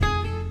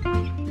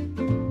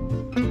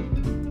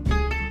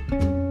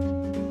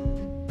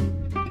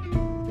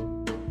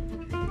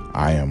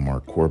I am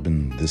Mark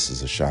Corbin. This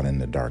is a Shot in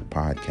the Dark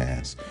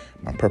podcast.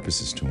 My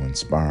purpose is to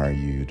inspire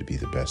you to be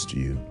the best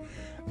you.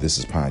 This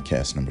is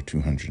podcast number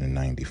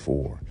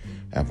 294.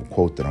 I have a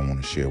quote that I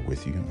want to share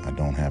with you. I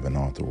don't have an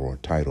author or a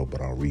title, but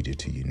I'll read it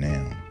to you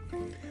now.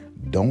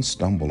 Don't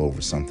stumble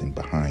over something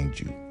behind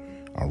you.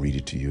 I'll read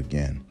it to you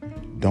again.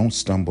 Don't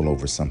stumble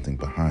over something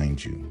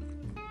behind you.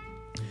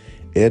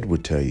 Ed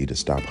would tell you to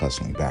stop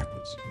hustling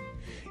backwards.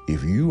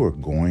 If you are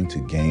going to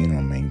gain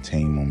or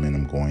maintain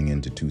momentum going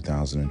into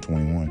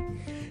 2021,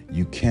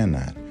 you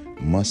cannot,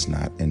 must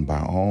not, and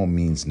by all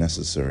means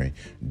necessary,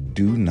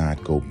 do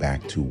not go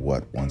back to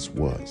what once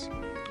was.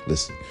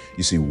 Listen,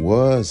 you see,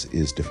 was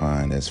is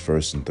defined as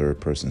first and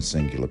third person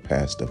singular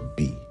past of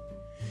be.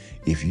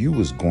 If you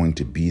was going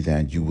to be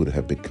that, you would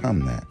have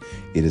become that.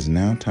 It is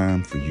now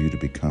time for you to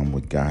become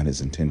what God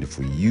has intended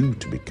for you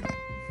to become.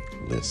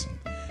 Listen,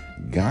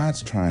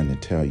 God's trying to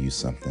tell you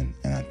something,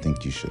 and I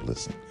think you should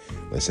listen.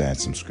 Let's add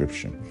some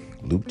scripture.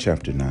 Luke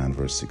chapter 9,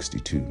 verse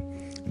 62.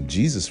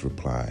 Jesus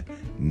replied,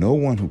 "No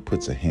one who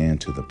puts a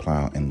hand to the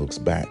plow and looks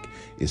back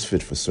is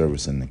fit for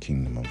service in the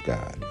kingdom of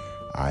God."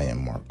 I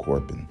am Mark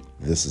Corbin.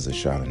 This is a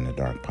Shot in the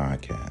Dark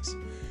podcast.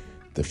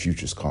 The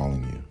future's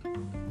calling you.